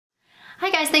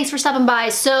Hi guys, thanks for stopping by.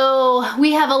 So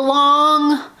we have a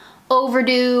long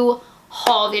overdue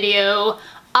haul video.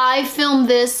 I filmed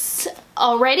this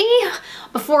already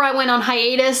before I went on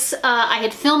hiatus. I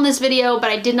had filmed this video, but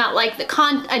I did not like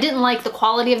I didn't like the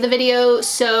quality of the video,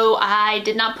 so I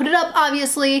did not put it up,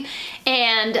 obviously,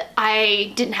 and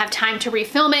I didn't have time to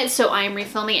refilm it, so I am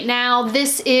refilming it now.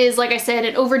 This is, like I said,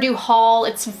 an overdue haul.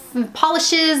 It's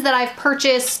polishes that I've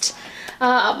purchased.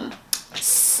 I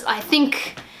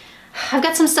think I've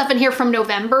got some stuff in here from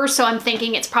November, so I'm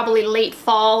thinking it's probably late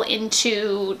fall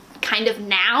into kind of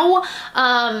now.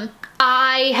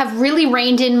 I have really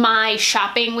reined in my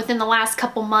shopping within the last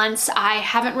couple months. I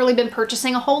haven't really been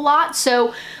purchasing a whole lot,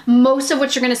 so most of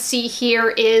what you're gonna see here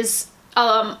is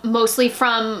mostly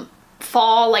from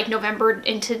fall, like November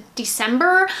into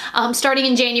December. Starting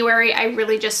in January, I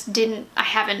really just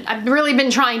I've really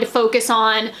been trying to focus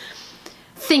on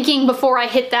thinking before I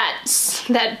hit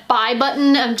that buy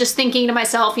button. I'm just thinking to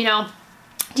myself, you know,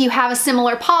 do you have a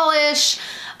similar polish?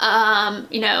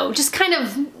 You know, just kind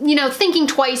of, you know, thinking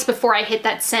twice before I hit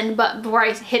that send button, before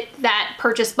I hit that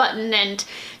purchase button, and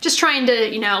just trying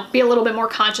to, you know, be a little bit more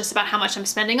conscious about how much I'm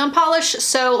spending on polish.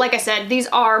 So like I said, these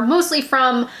are mostly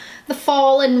from the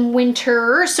fall and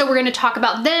winter, so we're going to talk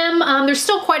about them. There's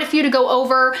still quite a few to go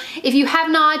over. If you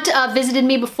have not visited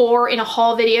me before in a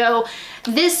haul video,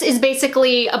 this is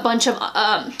basically a bunch of,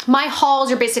 my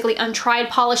hauls are basically untried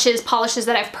polishes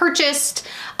that I've purchased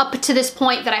up to this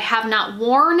point that I have not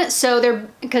worn. So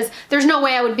because there's no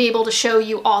way I would be able to show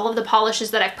you all of the polishes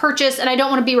that I've purchased, and I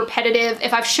don't want to be repetitive.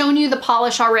 If I've shown you the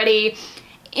polish already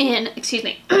in, excuse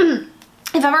me,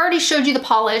 if I've already showed you the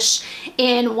polish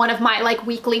in one of my like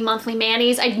weekly, monthly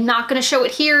manis, I'm not going to show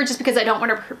it here just because I don't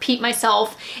want to repeat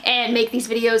myself and make these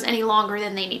videos any longer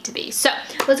than they need to be. So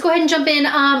let's go ahead and jump in.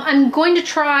 I'm not going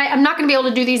to be able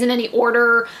to do these in any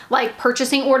order, like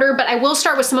purchasing order, but I will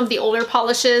start with some of the older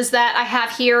polishes that I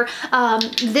have here.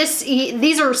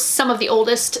 These are some of the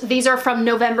oldest. These are from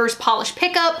November's polish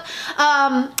pickup.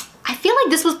 I feel like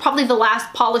this was probably the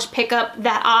last polish pickup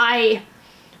that I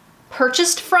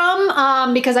purchased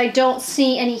from, because I don't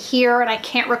see any here and I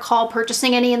can't recall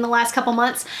purchasing any in the last couple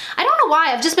months. I don't know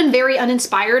why. I've just been very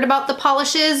uninspired about the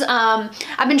polishes.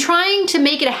 I've been trying to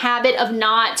make it a habit of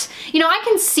not, you know, I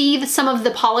can see some of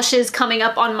the polishes coming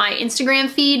up on my Instagram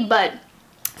feed, but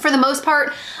for the most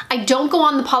part, I don't go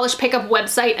on the polish pickup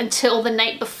website until the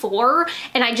night before,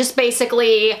 and I just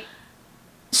basically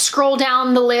scroll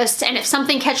down the list, and if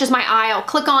something catches my eye, I'll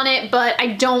click on it, but I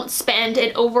don't spend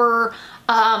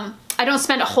I don't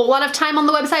spend a whole lot of time on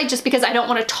the website just because I don't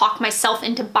want to talk myself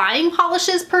into buying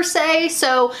polishes per se.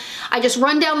 So I just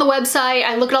run down the website,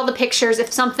 I look at all the pictures.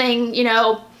 If something, you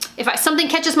know, something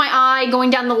catches my eye going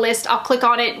down the list, I'll click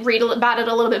on it, read about it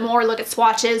a little bit more, look at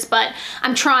swatches. But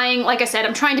I'm trying, like I said,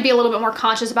 I'm trying to be a little bit more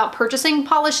conscious about purchasing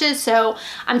polishes. So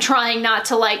I'm trying not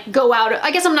to like go out, I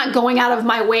guess I'm not going out of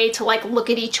my way to like look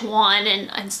at each one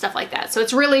and stuff like that. So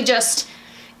it's really just,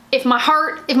 if my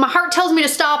heart tells me to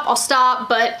stop, I'll stop.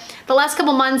 But the last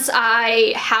couple months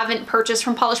I haven't purchased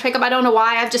from polish pickup. I don't know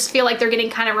why. I just feel like they're getting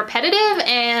kind of repetitive,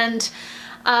 and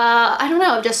I don't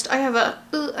know. I have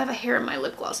a hair in my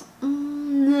lip gloss.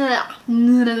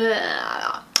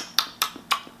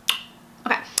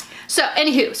 Okay. So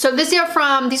anywho, so these are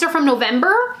from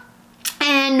November,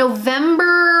 and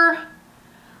November,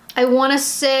 I want to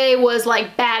say, was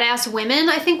like Badass Women,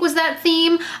 I think was that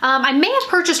theme. I may have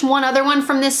purchased one other one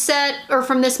from this set or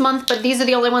from this month, but these are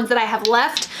the only ones that I have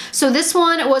left. So this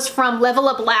one was from Level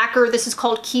Up Lacquer. This is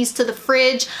called Keys to the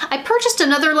Fridge. I purchased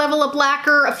another Level Up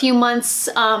Lacquer a few months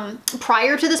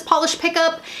prior to this polish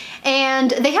pickup,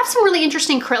 and they have some really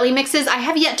interesting Crelly mixes. I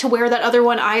have yet to wear that other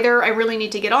one either. I really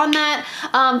need to get on that.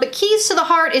 But Keys to the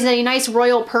Heart is a nice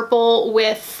royal purple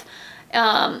with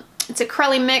it's a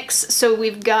Crelly mix. So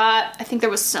we've got, I think there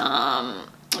was some,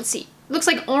 let's see, looks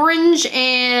like orange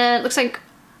and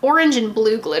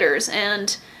blue glitters,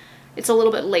 and it's a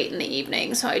little bit late in the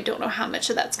evening, so I don't know how much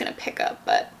of that's gonna pick up,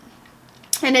 but,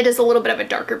 and it is a little bit of a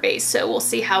darker base, so we'll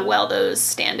see how well those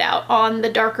stand out on the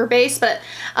darker base. But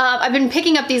I've been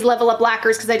picking up these Level Up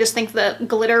lacquers because I just think the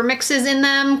glitter mixes in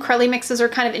them, Crelly mixes, are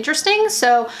kind of interesting.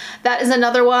 So that is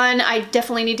another one. I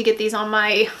definitely need to get these on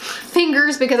my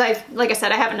fingers because like I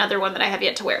said, I have another one that I have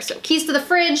yet to wear. So Keys to the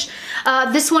Fridge.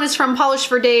 This one is from Polish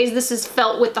for Days. This is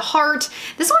Felt with the Heart.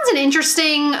 This one's an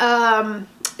interesting,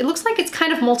 it looks like it's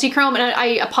kind of multi-chrome, and I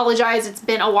apologize, it's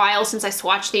been a while since I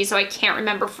swatched these, so I can't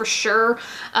remember for sure.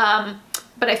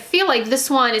 But I feel like this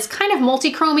one is kind of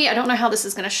multi-chromy. I don't know how this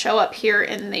is going to show up here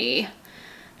in the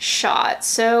shot.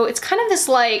 So it's kind of this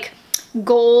like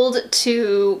gold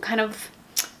to kind of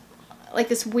like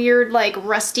this weird, like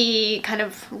rusty kind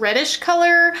of reddish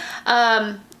color.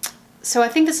 So I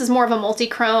think this is more of a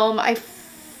multi-chrome. I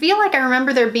feel like I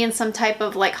remember there being some type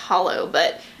of like hollow,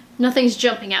 but nothing's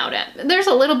jumping out at. There's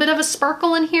a little bit of a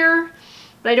sparkle in here,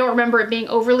 but I don't remember it being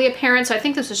overly apparent. So I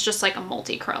think this is just like a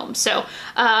multi-chrome. So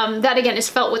that again is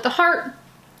felt with the heart.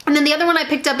 And then the other one I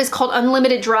picked up is called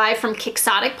Unlimited Dry from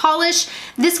Quixotic Polish.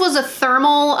 This was a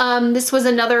thermal. This was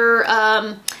another,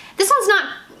 this one's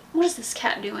not, what is this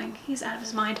cat doing? He's out of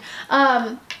his mind.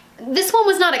 This one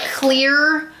was not a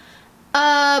clear,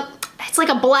 it's like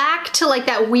a black to like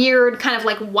that weird kind of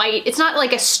like white. It's not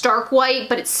like a stark white,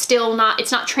 but it's still not,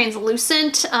 it's not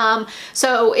translucent.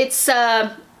 So it's,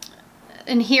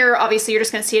 in here, obviously you're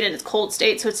just gonna see it in its cold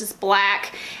state, so it's just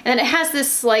black. And then it has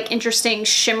this like interesting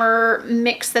shimmer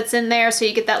mix that's in there, so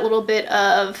you get that little bit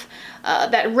of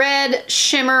that red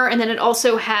shimmer, and then it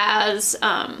also has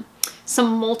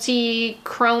some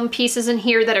multi-chrome pieces in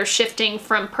here that are shifting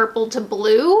from purple to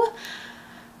blue.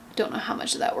 Don't know how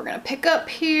much of that we're gonna pick up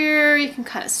here. You can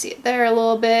kind of see it there a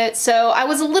little bit. So I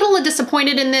was a little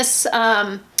disappointed in this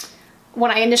when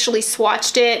I initially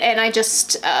swatched it, and I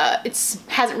just, it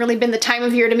hasn't really been the time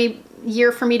of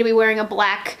year for me to be wearing a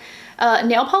black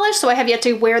nail polish, so I have yet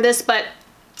to wear this, but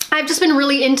I've just been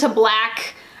really into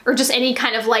black or just any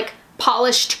kind of like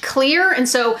polished clear, and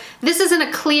so this isn't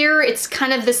a clear, it's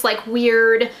kind of this like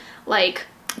weird, like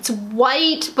it's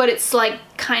white, but it's like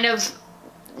kind of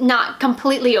not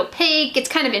completely opaque. It's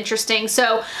kind of interesting.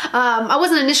 So I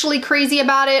wasn't initially crazy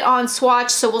about it on swatch,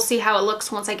 so we'll see how it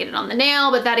looks once I get it on the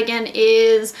nail. But that again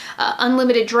is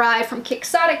Unlimited Dry from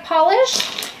Quixotic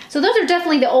Polish. So those are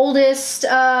definitely the oldest.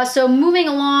 So moving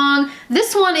along,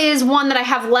 this one is one that I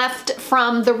have left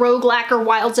from the Rogue Lacquer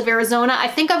Wilds of Arizona. I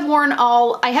think I've worn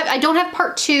all, I don't have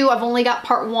part 2, I've only got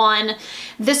part 1.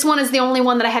 This one is the only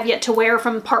one that I have yet to wear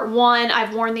from part 1.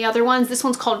 I've worn the other ones. This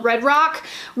one's called Red Rock.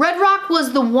 Red Rock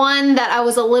was the one that I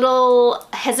was a little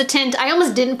hesitant. I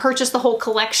almost didn't purchase the whole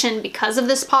collection because of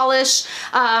this polish.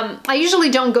 I usually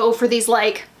don't go for these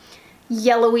like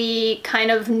yellowy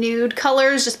kind of nude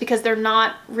colors just because they're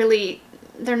not really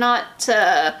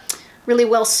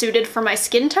well suited for my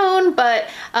skin tone, but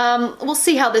we'll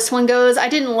see how this one goes. I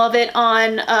didn't love it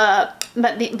on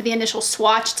the initial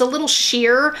swatch. It's a little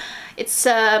sheer. It's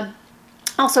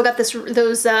also got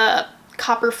those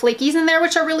copper flakies in there,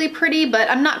 which are really pretty, but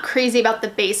I'm not crazy about the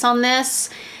base on this.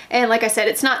 And like I said,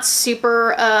 it's not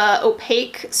super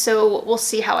opaque, so we'll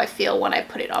see how I feel when I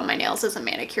put it on my nails as a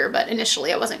manicure, but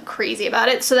initially I wasn't crazy about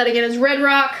it. So that again is Red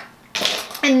Rock.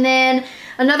 And then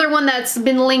another one that's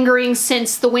been lingering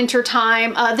since the winter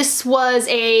time. This was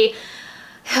a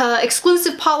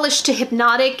exclusive polish to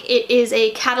Hypnotic. It is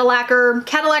a Cadillacquer.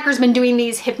 Cadillacquer's been doing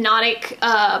these Hypnotic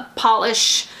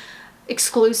polish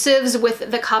exclusives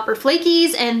with the copper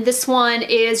flakies, and this one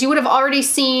is, you would have already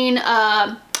seen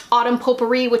Autumn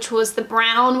Potpourri, which was the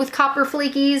brown with copper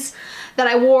flakies that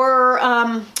I wore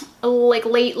like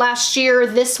late last year.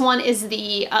 This one is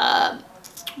the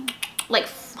like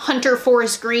Hunter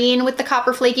Forest Green with the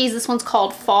copper flakies. This one's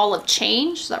called Fall of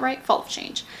Change. Is that right? Fall of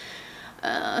Change.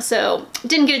 So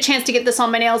didn't get a chance to get this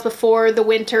on my nails before the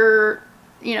winter,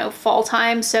 you know, fall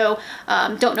time. So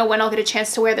don't know when I'll get a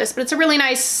chance to wear this, but it's a really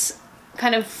nice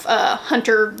kind of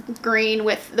hunter green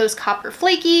with those copper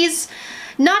flakies.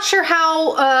 Not sure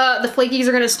how the flakies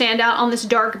are going to stand out on this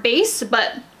dark base,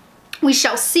 but we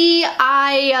shall see.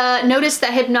 I noticed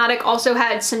that Hypnotic also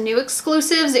had some new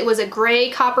exclusives. It was a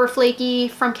gray copper flaky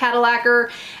from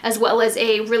Cadillacquer, as well as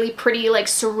a really pretty like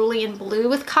cerulean blue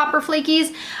with copper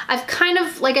flakies. I've kind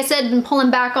of, like I said, been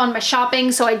pulling back on my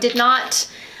shopping, so I did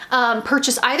not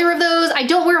purchase either of those. I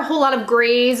don't wear a whole lot of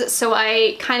grays, so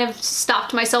I kind of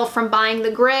stopped myself from buying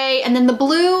the gray. And then the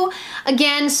blue,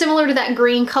 again, similar to that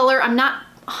green color, I'm not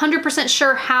 100%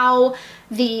 sure how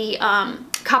the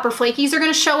copper flakies are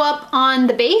going to show up on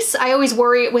the base. I always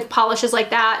worry with polishes like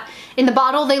that. In the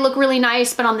bottle they look really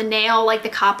nice, but on the nail, like the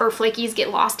copper flakies get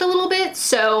lost a little bit.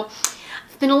 So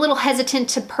I've been a little hesitant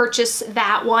to purchase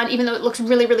that one, even though it looks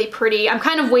really, really pretty. I'm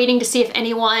kind of waiting to see if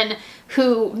anyone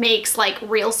who makes like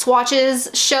real swatches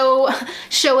show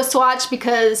a swatch,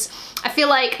 because I feel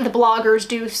like the bloggers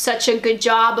do such a good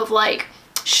job of like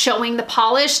showing the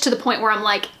polish to the point where I'm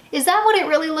like, is that what it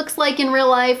really looks like in real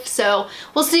life? So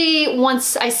we'll see.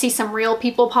 Once I see some real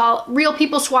people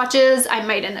swatches, I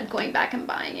might end up going back and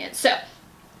buying it. So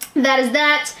that is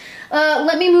that.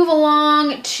 Let me move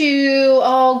along to,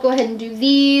 I'll go ahead and do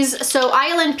these. So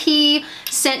ILNP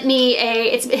sent me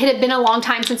it had been a long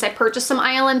time since I purchased some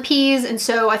ILNPs, and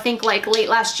so I think like late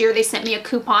last year they sent me a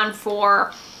coupon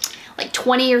for like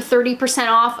 20 or 30%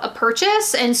 off a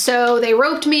purchase. And so they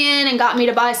roped me in and got me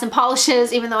to buy some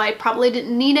polishes, even though I probably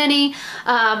didn't need any.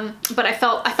 But I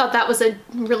thought that was a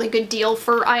really good deal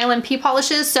for ILNP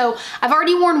polishes. So I've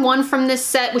already worn one from this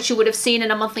set, which you would have seen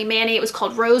in a monthly mani. It was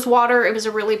called Rosewater. It was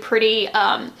a really pretty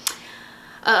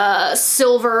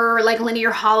silver, like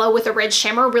linear hollow with a red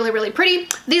shimmer. Really, really pretty.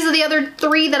 These are the other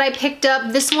three that I picked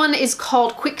up. This one is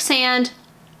called Quicksand.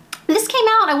 This came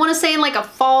out, I want to say, in like a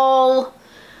fall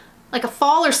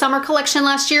or summer collection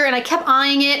last year, and I kept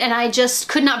eyeing it and I just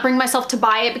could not bring myself to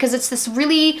buy it because it's this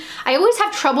really, I always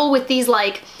have trouble with these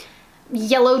like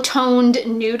yellow toned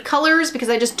nude colors because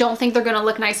I just don't think they're gonna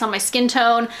look nice on my skin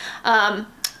tone.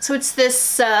 So it's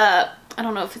this, I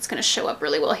don't know if it's gonna show up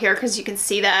really well here because you can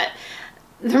see that.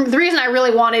 The reason I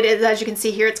really wanted it is, as you can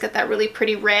see here, it's got that really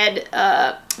pretty red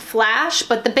flash,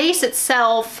 but the base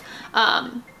itself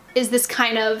is this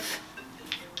kind of,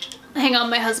 hang on,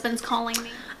 my husband's calling me.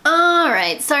 All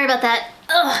right, sorry about that.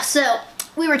 So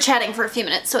we were chatting for a few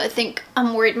minutes, so I think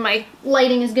I'm worried my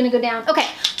lighting is gonna go down. Okay,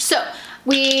 so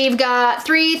we've got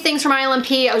three things from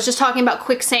ILNP. I was just talking about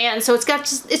Quicksand. So it's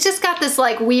just got this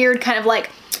like weird kind of like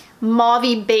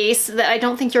mauve-y base that I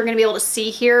don't think you're gonna be able to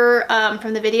see here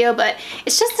from the video, but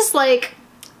it's just this like,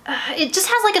 it just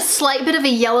has like a slight bit of a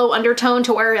yellow undertone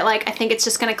to where like I think it's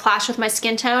just gonna clash with my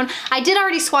skin tone. I did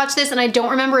already swatch this and I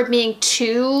don't remember it being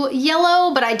too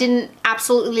yellow, but I didn't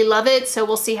absolutely love it, so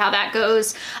we'll see how that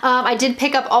goes. I did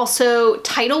pick up also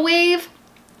Tidal Wave,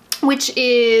 which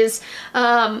is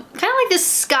kind of like this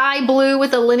sky blue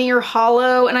with a linear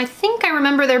hollow, and I think I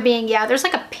remember there being, yeah, there's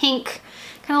like a pink,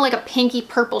 kind of like a pinky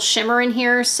purple shimmer in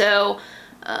here. So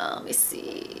let me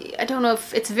see, I don't know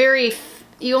if it's very,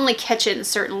 you only catch it in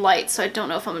certain lights, so I don't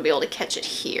know if I'm gonna be able to catch it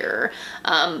here.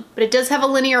 But it does have a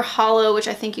linear hollow, which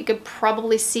I think you could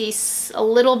probably see a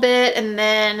little bit, and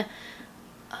then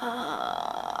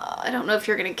I don't know if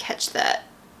you're gonna catch that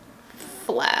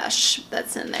flash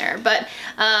that's in there, but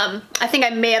I think I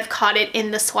may have caught it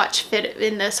in the swatch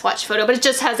photo, but it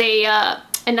just has a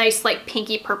nice like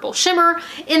pinky purple shimmer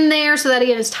in there. So that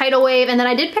again is Tidal Wave. And then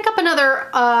I did pick up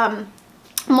another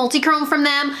multi-chrome from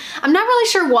them. I'm not really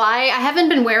sure why. I haven't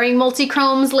been wearing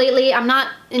multi-chromes lately. I'm not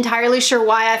entirely sure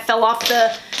why I fell off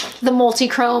the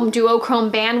multi-chrome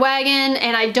duochrome bandwagon,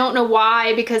 and I don't know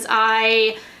why, because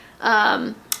I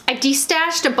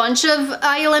destashed a bunch of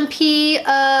ILNP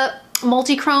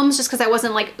multi-chromes just because I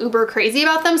wasn't like uber crazy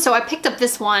about them. So I picked up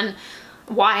this one.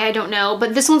 Why, I don't know,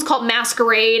 but this one's called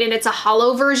Masquerade and it's a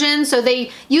hollow version. So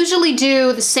they usually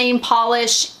do the same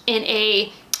polish in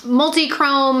a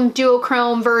multi-chrome,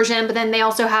 duochrome version, but then they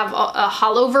also have a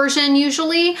hollow version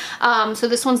usually. So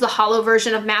this one's the hollow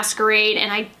version of Masquerade,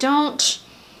 and I don't,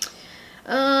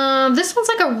 this one's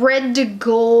like a red to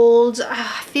gold.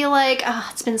 I feel like,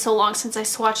 it's been so long since I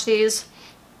swatched these.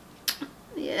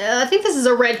 Yeah, I think this is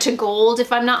a red to gold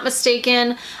if I'm not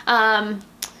mistaken.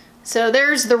 So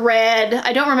there's the red.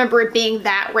 I don't remember it being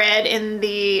that red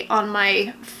on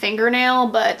my fingernail,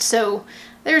 but so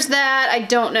there's that. I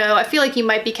don't know. I feel like you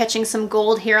might be catching some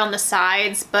gold here on the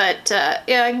sides, but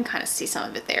yeah, I can kind of see some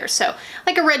of it there. So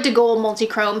like a red to gold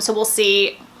multi-chrome. So we'll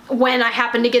see when I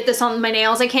happen to get this on my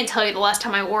nails. I can't tell you the last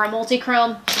time I wore a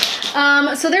multi-chrome.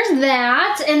 So there's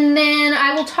that. And then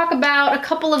I will talk about a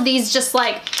couple of these just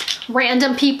like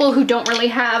random people who don't really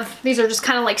have, these are just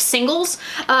kind of like singles.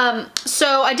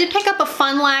 So I did pick up a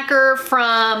Fun Lacquer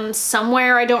from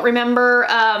somewhere, I don't remember.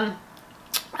 Fun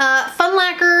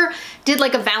Lacquer did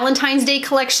like a Valentine's Day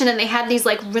collection, and they had these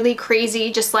like really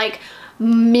crazy, just like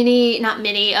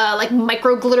like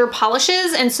micro glitter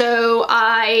polishes. And so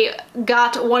I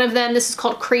got one of them. This is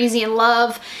called Crazy in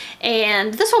Love,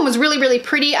 and this one was really, really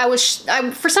pretty.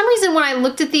 For some reason when I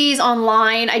looked at these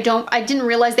online, I didn't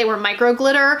realize they were micro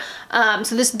glitter.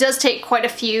 So this does take quite a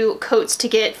few coats to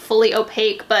get fully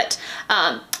opaque, but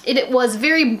it was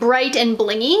very bright and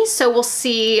blingy. So we'll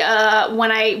see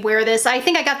when I wear this. I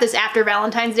think I got this after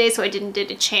Valentine's Day, so I didn't get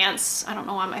a chance. I don't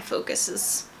know why my focus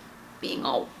is being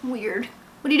all weird.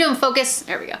 What are you doing, focus?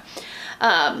 There we go.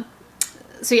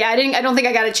 So yeah, I don't think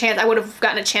I got a chance. I would have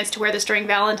gotten a chance to wear this during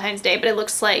Valentine's Day, but it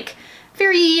looks like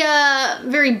very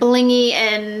blingy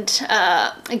and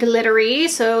glittery.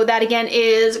 So that again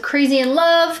is Crazy in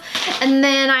Love. And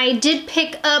then I did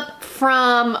pick up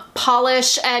from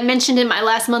Pahlish. I mentioned in my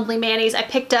last monthly manis, I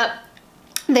picked up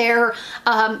their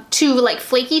two like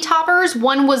flaky toppers.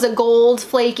 One was a gold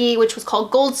flaky, which was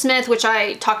called Goldsmith, which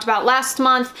I talked about last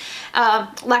month,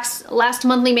 last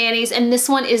monthly manis, and this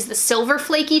one is the silver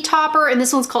flaky topper, and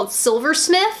this one's called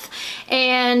Silversmith.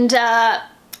 And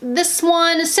this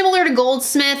one, similar to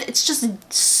Goldsmith, it's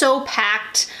just so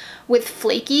packed with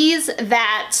flakies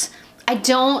that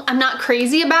I'm not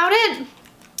crazy about it.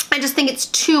 I just think it's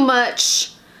too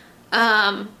much.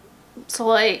 So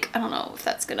like, I don't know if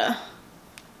that's gonna,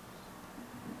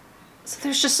 so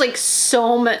there's just like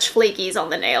so much flakies on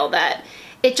the nail that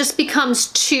it just becomes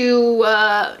too,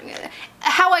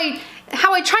 how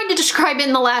I tried to describe it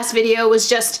in the last video was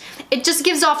just, it just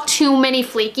gives off too many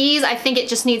flakies. I think it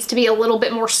just needs to be a little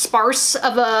bit more sparse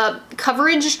of a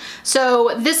coverage.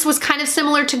 So this was kind of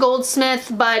similar to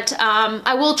Goldsmith, but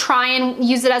I will try and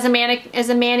use it as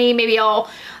a mani. Maybe I'll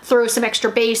throw some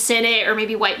extra base in it, or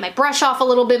maybe wipe my brush off a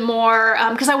little bit more,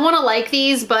 because I want to like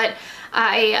these, but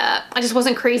I just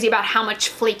wasn't crazy about how much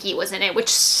flaky was in it, which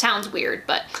sounds weird,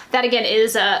 but that again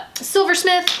is a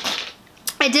Silversmith.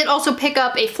 I did also pick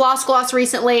up a Floss gloss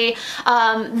recently.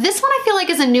 This one I feel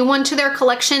like is a new one to their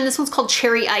collection. This one's called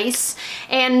Cherry Ice,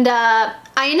 and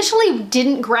I initially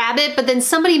didn't grab it, but then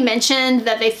somebody mentioned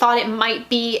that they thought it might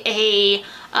be a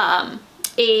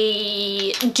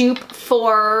dupe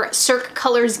for Cirque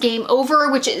Colors Game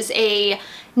Over, which is a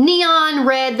neon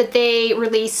red that they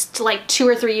released like 2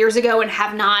 or 3 years ago and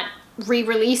have not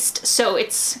re-released, so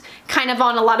it's kind of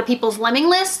on a lot of people's lemming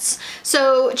lists.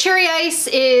 So Cherry Ice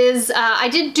is, I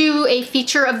did do a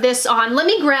feature of this on, let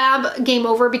me grab Game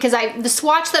Over, because the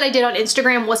swatch that I did on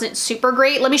Instagram wasn't super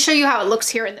great. Let me show you how it looks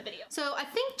here in the video. So I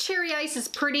think Cherry Ice is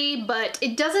pretty, but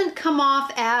it doesn't come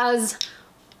off as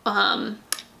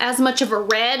much of a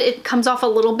red. It comes off a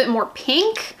little bit more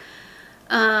pink.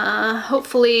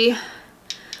 Hopefully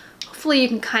you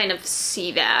can kind of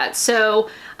see that. So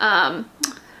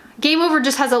Game Over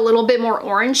just has a little bit more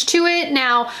orange to it.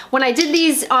 Now, when I did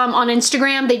these on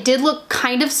Instagram, they did look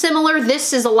kind of similar.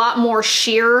 This is a lot more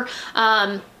sheer,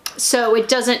 so it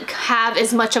doesn't have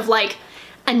as much of like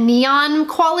a neon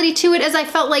quality to it as I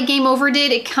felt like Game Over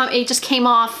did. It just came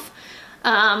off,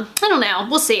 I don't know,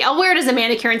 we'll see. I'll wear it as a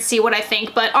manicure and see what I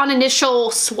think, but on initial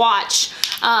swatch,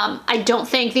 I don't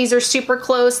think these are super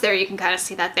close. There, you can kind of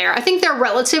see that there. I think they're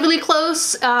relatively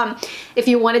close if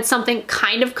you wanted something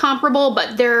kind of comparable,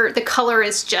 but the color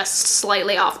is just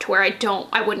slightly off to where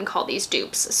I wouldn't call these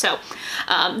dupes. So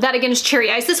that again is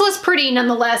Cherry Ice. This was pretty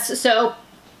nonetheless, so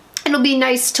it'll be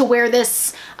nice to wear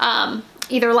this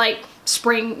either like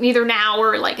spring, either now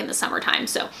or like in the summertime.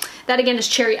 So that again is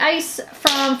Cherry Ice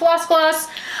from Floss Gloss.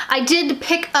 I did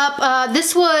pick up,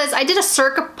 I did a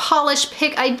Cirque polish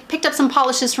pick. I picked up some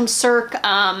polishes from Cirque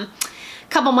a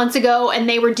couple months ago, and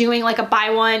they were doing like a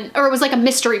buy one, or it was like a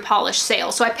mystery polish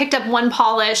sale. So I picked up one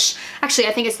polish. Actually,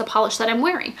 I think it's the polish that I'm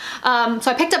wearing.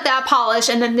 So I picked up that polish,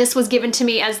 and then this was given to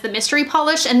me as the mystery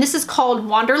polish, and this is called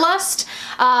Wanderlust.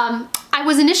 I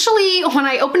was initially, when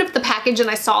I opened up the package and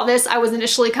I saw this, I was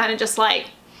initially kind of just like,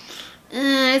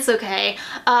 it's okay.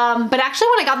 But actually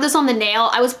when I got this on the nail,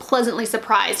 I was pleasantly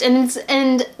surprised.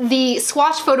 And the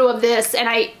swatch photo of this, and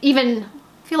I even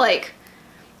feel like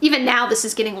even now this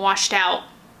is getting washed out.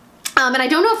 And I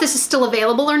don't know if this is still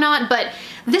available or not, but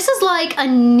this is like a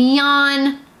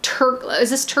neon is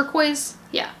this turquoise?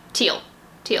 Yeah, teal.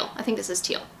 I think this is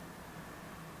teal.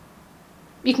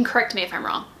 You can correct me if I'm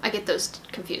wrong. I get those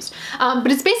confused.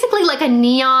 But it's basically like a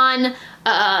neon,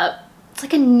 it's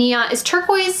like a neon, is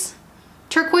turquoise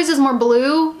is more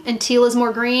blue and teal is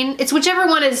more green. It's whichever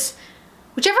one's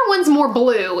more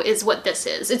blue is what this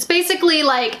is. It's basically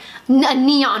like a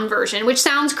neon version, which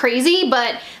sounds crazy,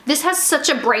 but this has such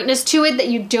a brightness to it that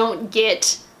you don't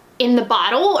get in the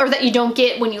bottle, or that you don't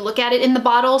get when you look at it in the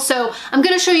bottle. So I'm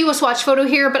gonna show you a swatch photo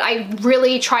here, but I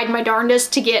really tried my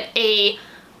darndest to get a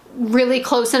really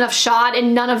close enough shot,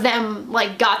 and none of them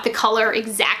like got the color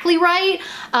exactly right.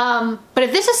 But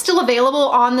if this is still available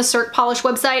on the Cirque Polish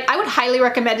website, I would highly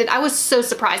recommend it. I was so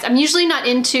surprised. I'm usually not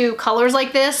into colors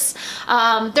like this.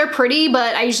 They're pretty,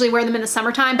 but I usually wear them in the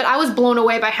summertime, but I was blown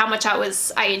away by how much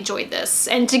I enjoyed this.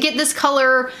 And to get this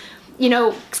color, you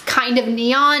know, kind of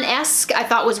neon-esque, I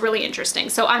thought was really interesting.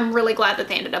 So I'm really glad that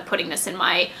they ended up putting this in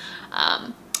my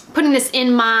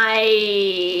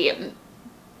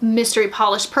mystery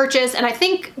polish purchase. And I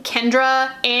think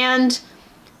Kendra and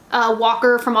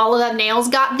Walker from All of That Nails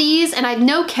got these, and I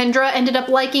know Kendra ended up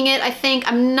liking it. I think,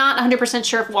 I'm not 100%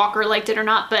 sure if Walker liked it or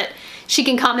not, but she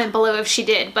can comment below if she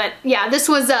did. But yeah, this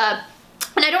was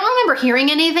and I don't remember hearing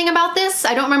anything about this.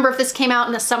 I don't remember if this came out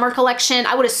in the summer collection.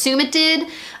 I would assume it did,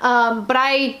 but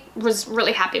I was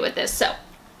really happy with this. So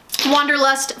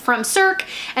Wanderlust from Cirque,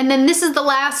 and then this is the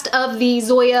last of the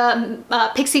Zoya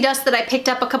pixie dust that I picked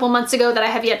up a couple months ago that I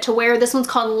have yet to wear. This one's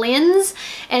called Linds,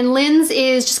 and Linds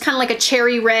is just kind of like a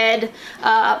cherry red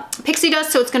pixie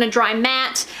dust, so it's going to dry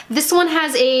matte. This one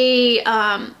has a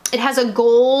it has a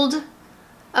gold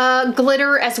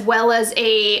glitter as well as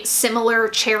a similar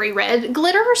cherry red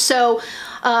glitter, so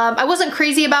I wasn't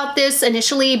crazy about this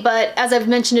initially, but as I've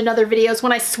mentioned in other videos,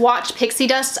 when I swatch pixie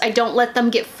dust, I don't let them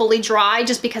get fully dry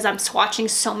just because I'm swatching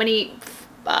so many,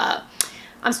 I'm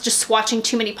just swatching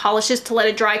too many polishes to let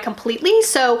it dry completely.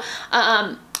 So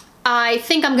I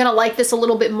think I'm gonna like this a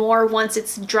little bit more once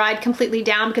it's dried completely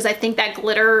down, because I think that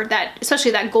glitter,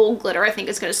 especially that gold glitter, I think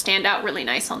is gonna stand out really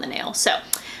nice on the nail. So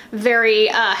very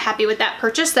happy with that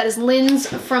purchase. That is Linds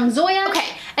from Zoya.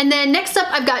 Okay, and then next up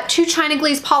I've got two China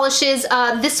Glaze polishes.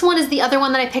 This one is the other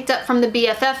one that I picked up from the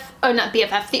BFF, oh not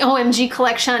BFF, the OMG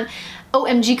collection.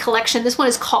 This one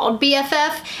is called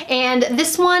BFF, and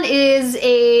this one is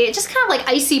a just kind of like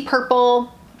icy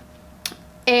purple,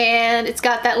 and it's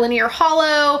got that linear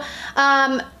hollow.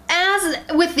 As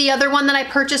with the other one that I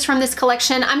purchased from this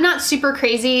collection, I'm not super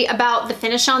crazy about the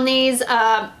finish on these.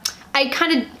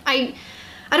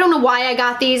 I don't know why I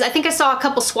got these. I think I saw a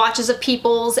couple swatches of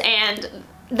people's and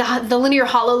the linear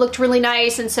hollow looked really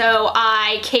nice, and so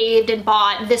I caved and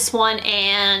bought this one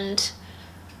and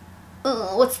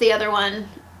what's the other one?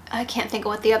 I can't think of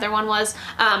what the other one was.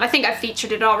 I think I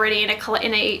featured it already in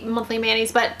a monthly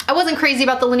manis, but I wasn't crazy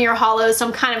about the linear hollows, so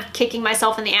I'm kind of kicking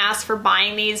myself in the ass for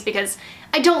buying these because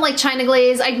I don't like China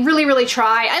Glaze. I really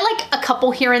try. I like a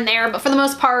couple here and there, but for the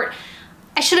most part,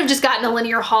 I should have just gotten a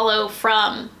linear hollow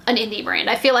from an indie brand.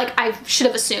 I feel like I should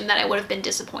have assumed that I would have been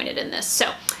disappointed in this.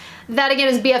 So that again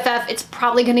is BFF. It's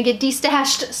probably gonna get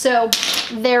destashed, so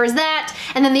there is that.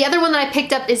 And then the other one that I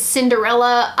picked up is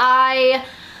Sinderella. I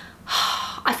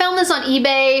found this on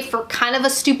eBay for kind of a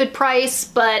stupid price,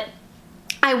 but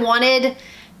I wanted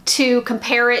to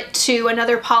compare it to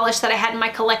another polish that I had in my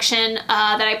collection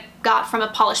that I got from a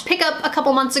polish pickup a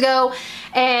couple months ago,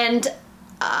 and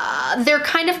they're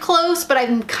kind of close, but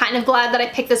I'm kind of glad that I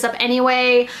picked this up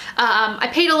anyway. I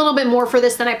paid a little bit more for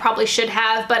this than I probably should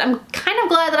have, but I'm kind of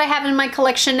glad that I have it in my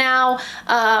collection now.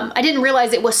 I didn't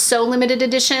realize it was so limited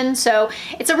edition, so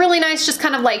it's a really nice, just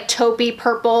kind of like taupey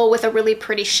purple with a really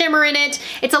pretty shimmer in it.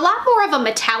 It's a lot more of a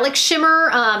metallic shimmer.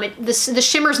 The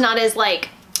shimmer's not as like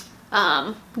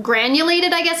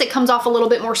granulated, I guess. It comes off a little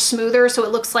bit more smoother, so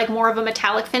it looks like more of a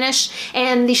metallic finish,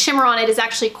 and the shimmer on it is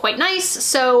actually quite nice,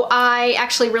 so I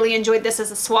actually really enjoyed this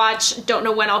as a swatch. Don't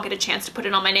know when I'll get a chance to put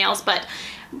it on my nails, but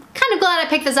kind of glad I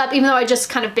picked this up, even though I just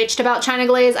kind of bitched about China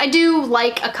Glaze. I do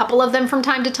like a couple of them from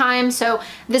time to time, so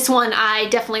this one I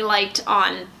definitely liked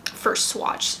on first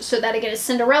swatch. So that again is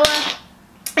Sinderella.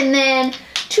 And then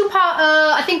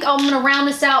I think I'm gonna round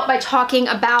this out by talking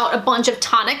about a bunch of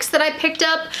tonics that I picked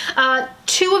up.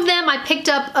 Two of them I picked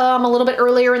up a little bit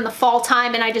earlier in the fall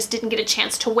time, and I just didn't get a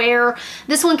chance to wear.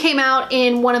 This one came out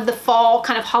in one of the fall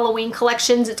kind of Halloween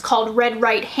collections. It's called Red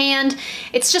Right Hand.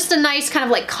 It's just a nice kind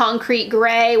of like concrete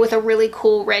gray with a really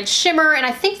cool red shimmer, and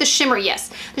I think the shimmer,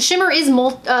 yes, the shimmer is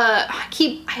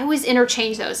I always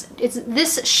interchange those.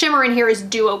 This shimmer in here is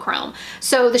duochrome.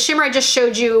 So the shimmer I just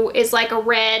showed you is like a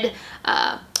red,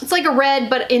 it's like a red,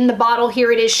 but in the bottle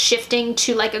here it is shifting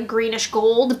to like a greenish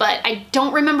gold, but I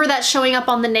don't remember that showing up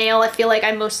on the nail. I feel like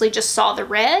I mostly just saw the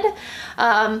red.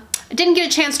 I didn't get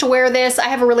a chance to wear this. I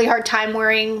have a really hard time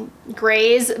wearing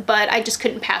grays, but I just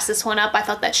couldn't pass this one up. I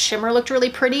thought that shimmer looked really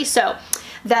pretty, so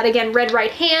that again, Red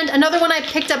Right Hand. Another one I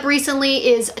picked up recently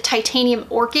is Titanium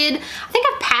Orchid. I think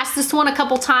I've passed this one a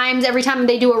couple times. Every time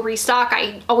they do a restock,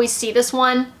 I always see this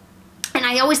one, and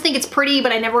I always think it's pretty,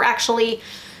 but I never actually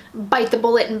bite the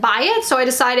bullet and buy it, so I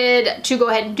decided to go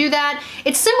ahead and do that.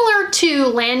 It's similar to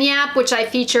Lanyap, which I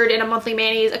featured in a monthly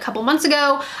manis a couple months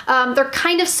ago. They're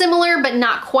kind of similar, but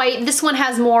not quite. This one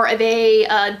has more of a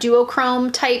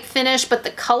duochrome type finish, but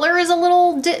the color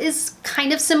is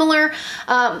kind of similar.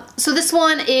 So this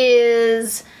one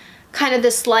is kind of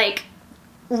this like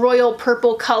royal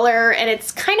purple color, and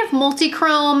it's kind of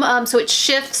multi-chrome, so it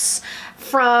shifts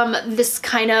from this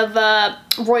kind of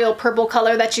royal purple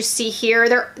color that you see here.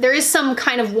 There is some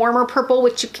kind of warmer purple,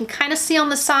 which you can kind of see on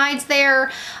the sides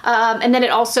there. And then it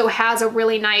also has a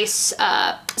really nice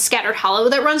scattered hollow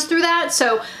that runs through that.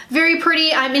 So very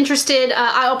pretty. I'm interested.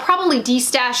 I'll probably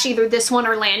destash either this one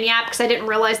or Lanyap because I didn't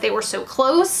realize they were so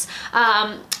close.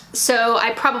 So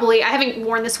I haven't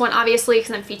worn this one obviously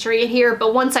because I'm featuring it here,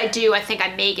 but once I do, I think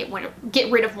I may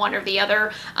get rid of one or the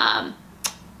other.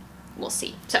 We'll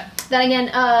see. So that again,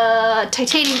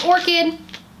 Titanium Orchid.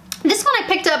 This one I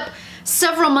picked up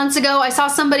several months ago. I saw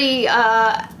somebody,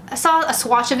 I saw a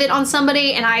swatch of it on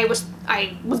somebody, and I was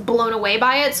blown away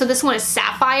by it. So this one is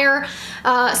Sapphire.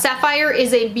 Sapphire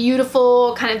is a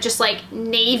beautiful kind of just like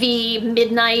navy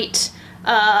midnight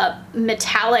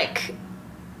metallic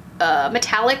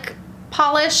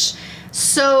polish.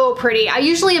 So pretty. I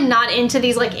usually am not into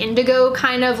these like indigo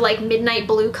kind of like midnight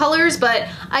blue colors, but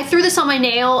I threw this on my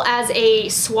nail as a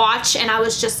swatch and I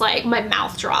was just like, my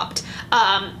mouth dropped.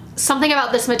 Something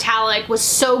about this metallic was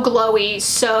so glowy,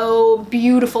 so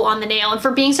beautiful on the nail. And for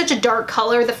being such a dark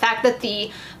color, the fact that the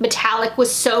metallic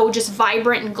was so just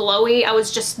vibrant and glowy, I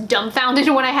was just dumbfounded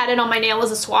when I had it on my nail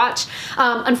as a swatch.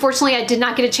 Unfortunately, I did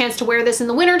not get a chance to wear this in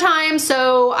the winter time,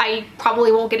 so I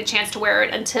probably won't get a chance to wear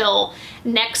it until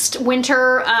next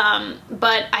winter.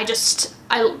 But I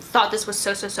thought this was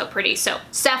so pretty. So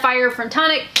Sapphire from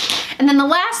Tonic. And then the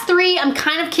last three, I'm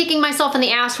kind of kicking myself in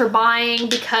the ass for buying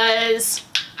because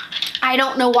I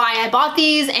don't know why I bought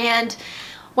these, and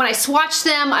when I swatched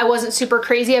them, I wasn't super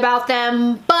crazy about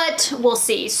them, but we'll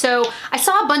see. So I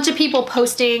saw a bunch of people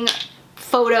posting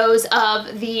photos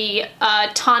of the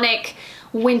Tonic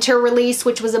winter release,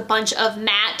 which was a bunch of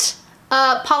matte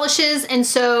polishes, and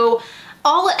so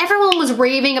everyone was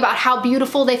raving about how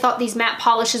beautiful they thought these matte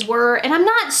polishes were, and I'm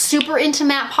not super into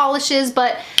matte polishes,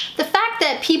 but the fact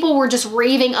that people were just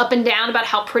raving up and down about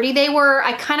how pretty they were,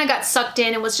 I kind of got sucked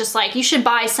in and was just like, you should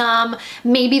buy some.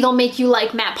 Maybe they'll make you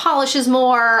like matte polishes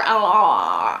more.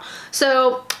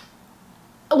 So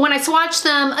when I swatch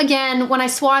them, again, when I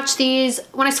swatch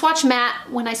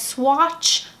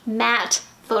matte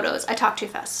photos, I talk too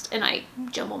fast and I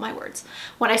jumble my words.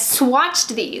 When I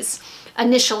swatched these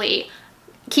initially,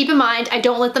 keep in mind, I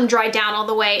don't let them dry down all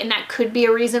the way, and that could be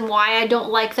a reason why I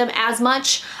don't like them as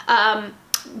much.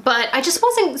 But I just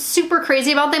wasn't super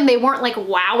crazy about them. They weren't like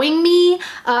wowing me.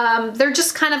 They're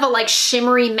just kind of a like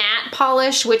shimmery matte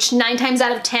polish, which 9 times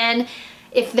out of 10,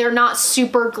 if they're not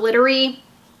super glittery,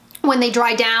 when they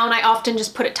dry down, I often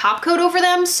just put a top coat over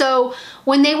them. So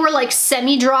when they were like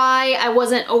semi-dry, I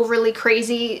wasn't overly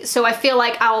crazy. So I feel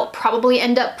like I'll probably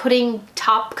end up putting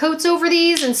top coats over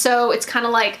these. And so it's kind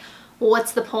of like,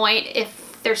 what's the point if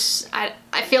there's, I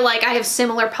feel like I have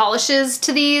similar polishes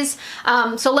to these.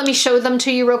 So let me show them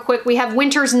to you real quick. We have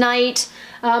Winter's Night,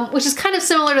 which is kind of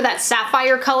similar to that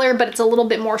sapphire color, but it's a little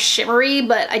bit more shimmery,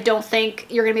 but I don't think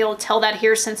you're gonna be able to tell that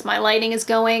here since my lighting is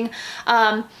going.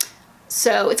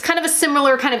 So it's kind of a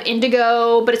similar kind of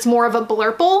indigo, but it's more of a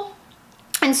blurple.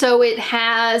 And so it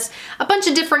has a bunch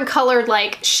of different colored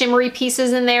like shimmery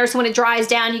pieces in there. So when it dries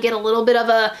down, you get a little bit of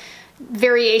a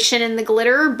variation in the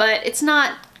glitter, but it's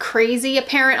not crazy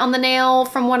apparent on the nail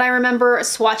from what I remember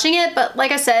swatching it. But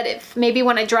like I said, if maybe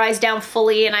when it dries down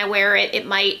fully and I wear it, it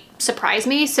might surprise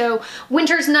me. So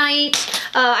Winter's Night.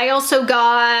 I also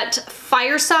got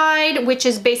Fireside, which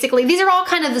is basically, these are all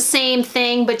kind of the same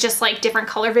thing, but just like different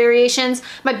color variations.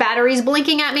 My battery's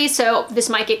blinking at me, so this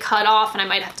might get cut off and I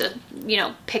might have to, you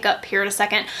know, pick up here in a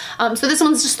second. So this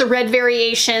one's just the red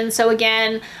variation. So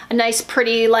again, a nice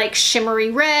pretty like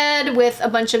shimmery red with a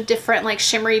bunch of different like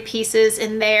shimmery pieces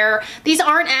in there. These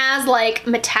aren't as like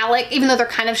metallic, even though they're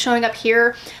kind of showing up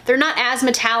here. They're not as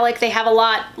metallic. They have a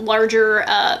lot larger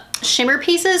shimmer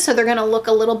pieces, so they're gonna look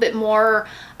a little bit more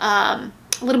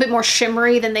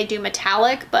shimmery than they do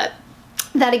metallic, but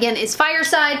that again is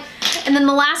Fireside. And then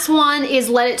the last one is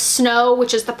Let It Snow,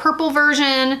 which is the purple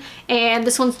version, and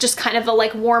this one's just kind of a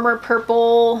like warmer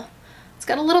purple. It's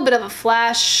got a little bit of a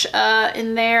flash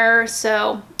in there,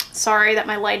 so sorry that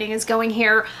my lighting is going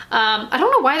here. I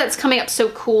don't know why that's coming up so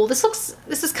cool. This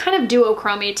is kind of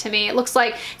duochromy to me. It looks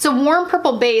like it's a warm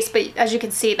purple base, but as you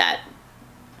can see, that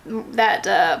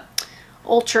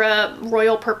ultra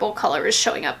royal purple color is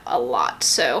showing up a lot.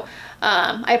 So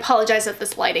I apologize if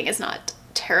this lighting is not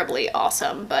terribly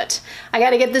awesome, but I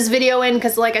gotta get this video in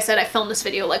because like I said, I filmed this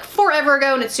video like forever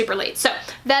ago and it's super late. So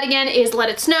that again is Let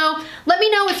It Snow. Let me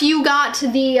know if you got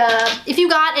the if you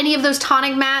got any of those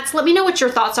Tonic mattes. Let me know what your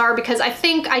thoughts are, because I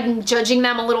think I'm judging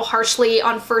them a little harshly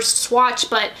on first swatch,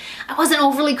 but I wasn't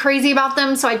overly crazy about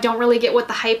them, so I don't really get what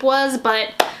the hype was. But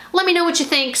let me know what you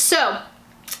think. So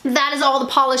that is all the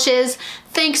polishes.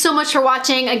 Thanks so much for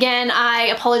watching. Again, I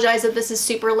apologize that this is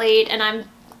super late, and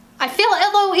I feel,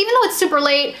 although even though it's super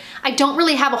late, I don't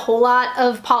really have a whole lot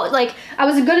of polish. Like, I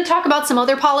was going to talk about some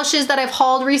other polishes that I've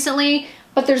hauled recently,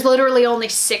 but there's literally only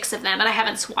 6 of them and I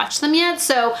haven't swatched them yet.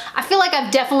 So I feel like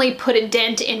I've definitely put a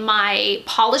dent in my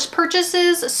polish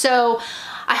purchases. So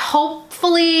I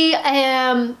hopefully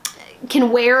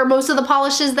can wear most of the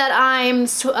polishes that I'm,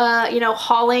 you know,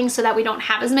 hauling, so that we don't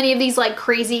have as many of these like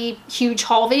crazy huge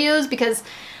haul videos, because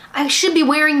I should be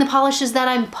wearing the polishes that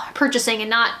I'm purchasing and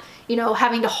not, you know,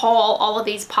 having to haul all of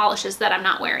these polishes that I'm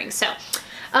not wearing. So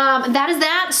that is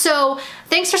that. So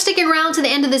thanks for sticking around to the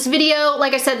end of this video.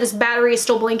 Like I said, this battery is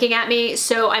still blinking at me,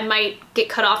 so I might get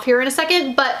cut off here in a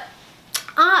second, but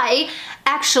I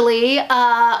actually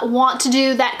want to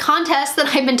do that contest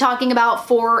that I've been talking about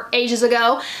for ages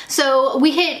ago. So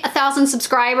we hit 1,000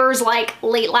 subscribers like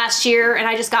late last year, and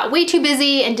I just got way too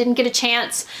busy and didn't get a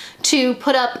chance to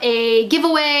put up a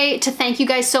giveaway to thank you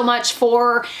guys so much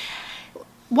for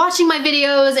watching my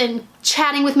videos and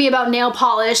chatting with me about nail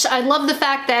polish. I love the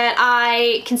fact that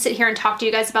I can sit here and talk to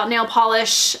you guys about nail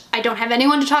polish. I don't have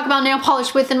anyone to talk about nail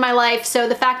polish with in my life, so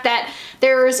the fact that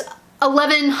there's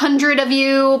 1,100 of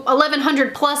you,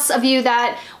 1,100 plus of you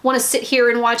that want to sit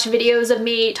here and watch videos of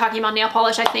me talking about nail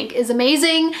polish, I think is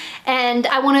amazing. And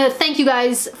I want to thank you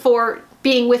guys for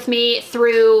being with me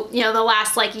through, you know, the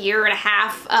last like year and a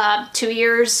half, 2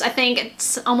 years, I think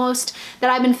it's almost,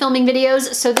 that I've been filming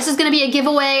videos. So this is going to be a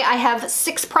giveaway. I have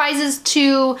 6 prizes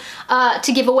to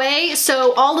give away.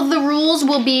 So all of the rules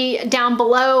will be down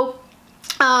below.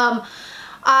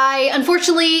 I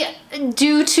unfortunately,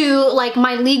 due to like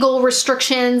my legal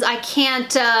restrictions, I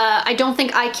can't, I don't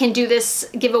think I can do this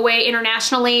giveaway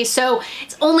internationally. So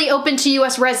it's only open to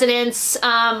US residents.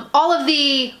 All of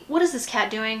the, what is this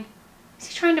cat doing? Is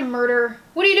he trying to murder?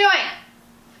 What are you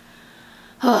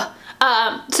doing?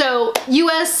 So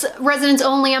US residents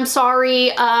only, I'm sorry.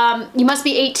 You must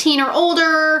be 18 or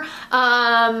older.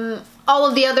 All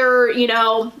of the other, you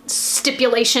know,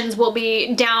 stipulations will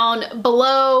be down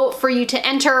below for you to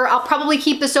enter. I'll probably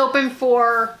keep this open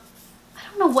for, I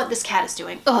don't know what this cat is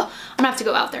doing. Ugh, I'm gonna have to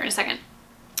go out there in a second.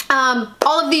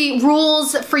 All of the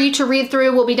rules for you to read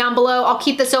through will be down below. I'll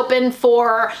keep this open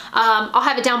for, I'll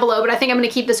have it down below, but I think I'm gonna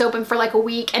keep this open for like a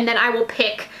week, and then I will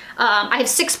pick, I have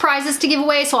 6 prizes to give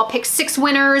away, so I'll pick 6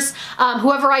 winners.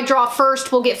 Whoever I draw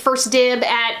first will get first dib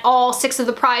at all 6 of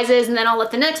the prizes, and then I'll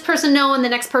let the next person know, and the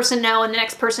next person know, and the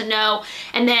next person know,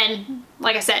 and then,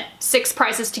 like I said, 6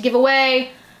 prizes to give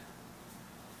away.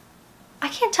 I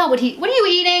can't tell what are you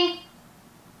eating?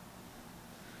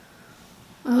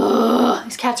 Ugh,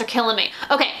 these cats are killing me.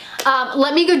 Okay,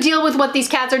 let me go deal with what these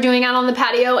cats are doing out on the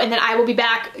patio, and then I will be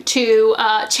back to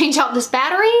change out this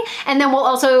battery, and then we'll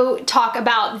also talk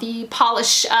about the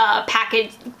polish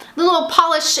package, the little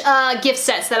polish gift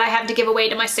sets that I have to give away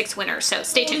to my 6 winners, so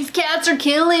stay tuned. These cats are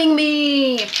killing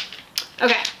me.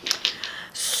 Okay,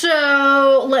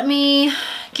 so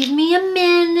give me a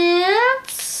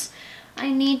minute. I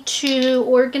need to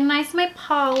organize my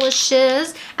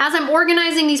polishes. As I'm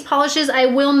organizing these polishes, I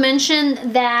will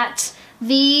mention that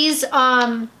these,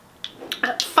 5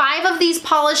 of these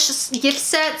polish gift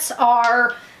sets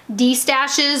are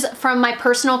destashes from my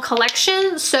personal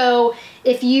collection. So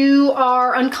if you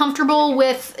are uncomfortable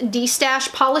with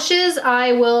destash polishes,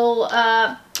 I will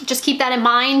just keep that in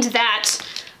mind, that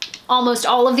almost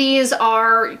all of these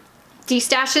are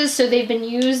destashes, so they've been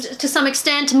used to some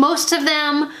extent. Most of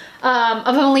them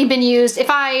have only been used,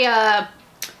 I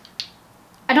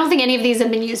don't think any of these have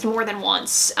been used more than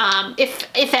once,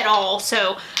 if at all.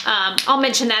 So I'll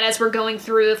mention that as we're going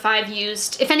through. If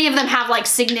any of them have like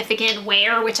significant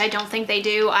wear, which I don't think they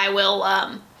do, I will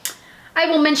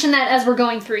mention that as we're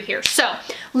going through here. So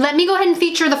let me go ahead and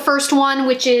feature the first one,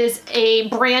 which is a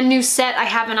brand new set. I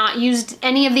have not used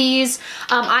any of these.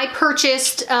 I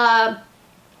purchased an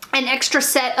extra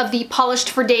set of the Polished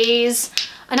for Days,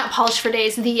 not Polished for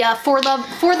Days, the For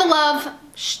the Love,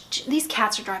 these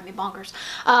cats are driving me bonkers.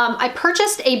 I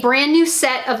purchased a brand new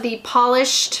set of the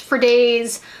Polished for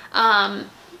Days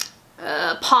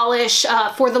polish,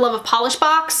 For the Love of Polish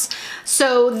box.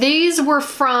 So these were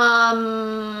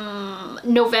from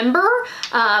November.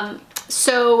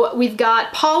 So we've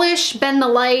got Polish, Bend the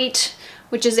Light,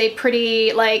 which is a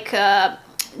pretty like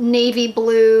navy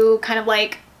blue, kind of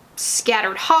like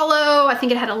scattered hollow. I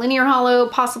think it had a linear hollow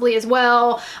possibly as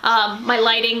well. My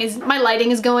lighting is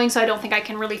going, so I don't think I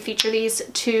can really feature these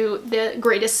to the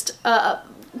greatest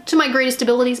to my greatest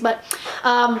abilities, but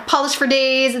Polished for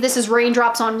Days. This is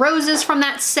Raindrops on Roses from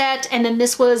that set, and then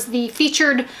this was the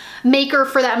featured maker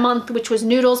for that month, which was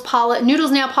Noodles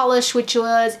Nail Polish, which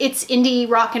was It's Indie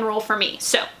Rock and Roll for Me.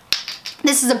 So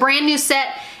this is a brand new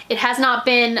set. It has not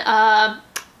been oh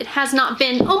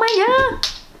my god,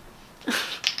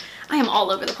 I am all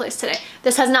over the place today.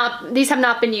 These have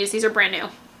not been used. These are brand new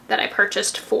that I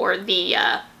purchased for the,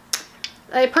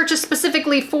 I purchased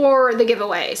specifically for the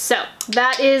giveaway. So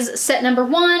that is set number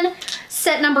 1.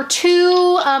 Set number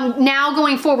 2, now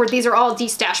going forward, these are all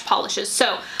destash polishes.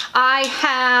 So I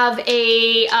have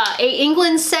a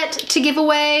England set to give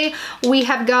away. We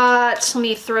have got, let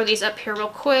me throw these up here real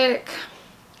quick.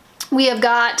 We have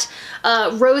got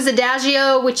Rose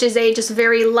Adagio, which is a just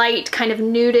very light kind of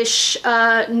nudish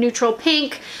neutral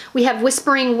pink. We have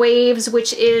Whispering Waves,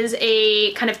 which is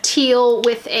a kind of teal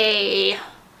with a, I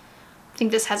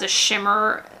think this has a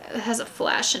shimmer It has a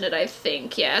flash in it, I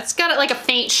think. Yeah, it's got like a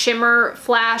faint shimmer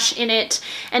flash in it.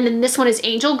 And then this one is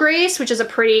Angel Grace, which is a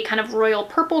pretty kind of royal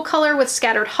purple color with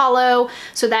scattered hollow.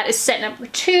 So that is set number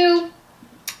 2.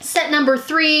 Set number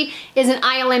 3 is an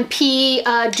ILNP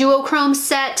duochrome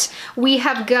set. We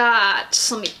have got,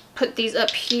 let me put these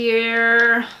up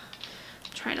here.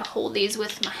 I'm trying to hold these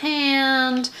with my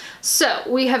hand. So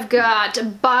we have got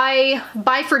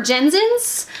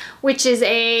Bifurgensens, which is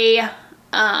a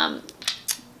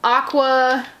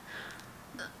aqua.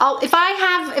 If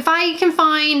I can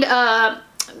find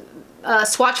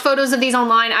swatch photos of these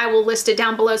online, I will list it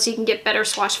down below so you can get better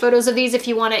swatch photos of these if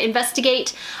you want to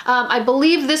investigate. I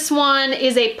believe this one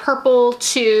is a purple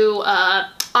to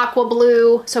aqua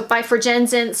blue, so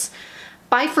Bifurgensens,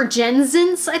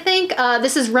 I think.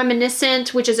 This is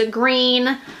Reminiscent, which is a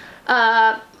green,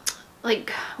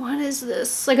 like, what is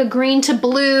this? Like a green to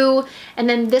blue. And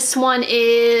then this one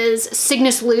is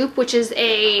Cygnus Loop, which is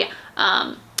a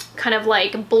kind of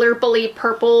like blurply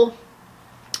purple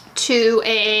to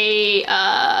a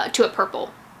purple.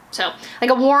 So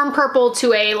like a warm purple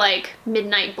to a like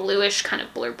midnight bluish kind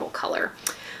of blurple color.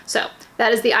 So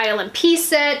that is the ILNP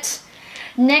set.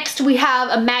 Next we have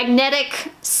a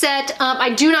magnetic set.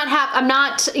 I'm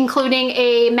not including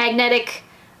a magnetic,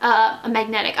 I'm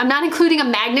not including a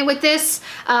magnet with this.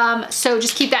 So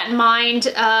just keep that in mind.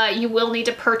 You will need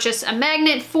to purchase a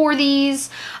magnet for these,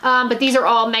 but these are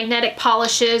all magnetic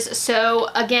polishes. So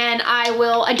again,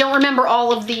 I don't remember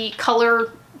all of the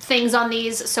color things on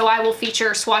these, so I will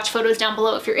feature swatch photos down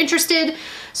below if you're interested.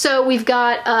 So we've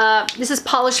got, this is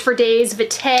Polish for Days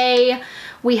Vitae.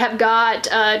 We have got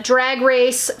Drag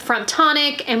Race from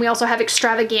Tonic, and we also have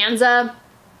Extravaganza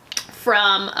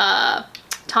from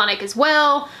Tonic as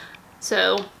well.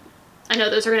 So I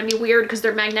know those are going to be weird because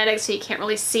they're magnetic, so you can't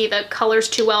really see the colors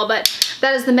too well, but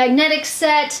that is the magnetic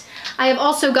set. I have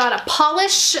also got a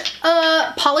Pahlish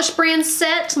brand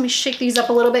set. Let me shake these up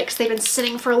a little bit because they've been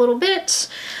sitting for a little bit.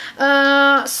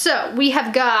 So we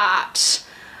have got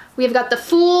the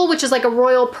Fool, which is like a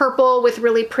royal purple with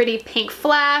really pretty pink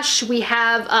flash. We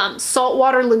have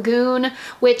Saltwater Lagoon,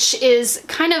 which is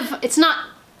kind of, it's not,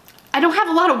 I don't have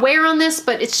a lot of wear on this,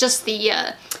 but it's just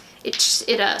the, it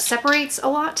separates a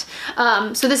lot.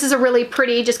 So this is a really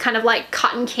pretty, just kind of like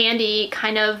cotton candy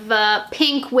kind of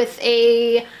pink with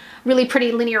a really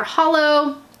pretty linear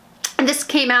hollow. And this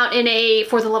came out in a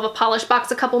For the Love of Polish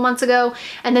box a couple months ago.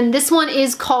 And then this one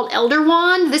is called Elder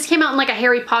Wand. This came out in like a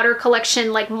Harry Potter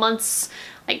collection like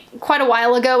quite a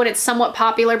while ago, and it's somewhat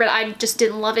popular, but I just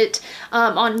didn't love it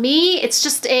on me. It's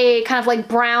just a kind of like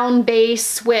brown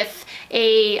base with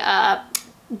a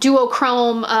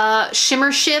duochrome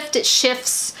shimmer shift. It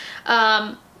shifts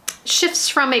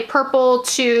from a purple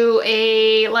to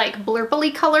a like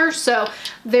blurply color, so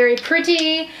very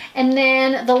pretty. And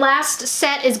then the last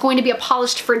set is going to be a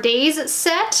Polished for Days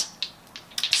set.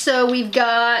 So we've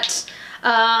got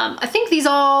I think these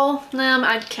all,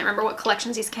 I can't remember what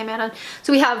collections these came out on.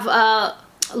 So we have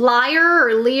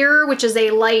Lear, which is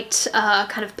a light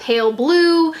kind of pale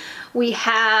blue. We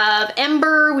have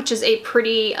Ember, which is a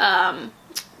pretty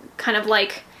kind of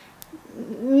like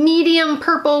medium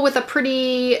purple with a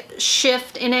pretty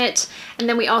shift in it. And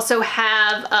then we also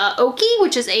have Oaky,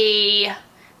 which is a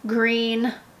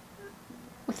green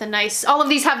with a nice, all of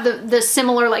these have the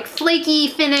similar like flaky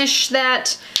finish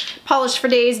that Polished for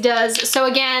Days does. So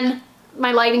again,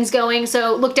 my lighting's going,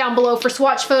 so look down below for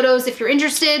swatch photos if you're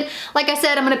interested. Like I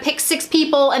said, I'm gonna pick 6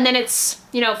 people, and then it's,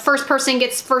 you know, first person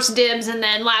gets first dibs, and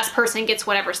then last person gets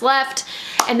whatever's left.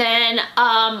 And then,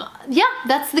 yeah,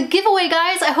 that's the giveaway,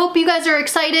 guys. I hope you guys are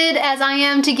excited as I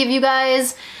am to give you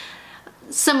guys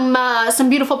some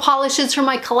beautiful polishes from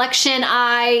my collection.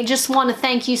 I just want to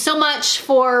thank you so much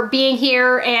for being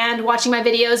here and watching my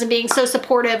videos and being so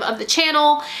supportive of the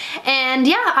channel. And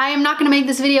yeah, I am not going to make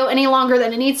this video any longer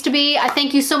than it needs to be. I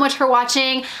thank you so much for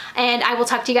watching, and I will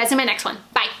talk to you guys in my next one.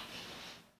 Bye.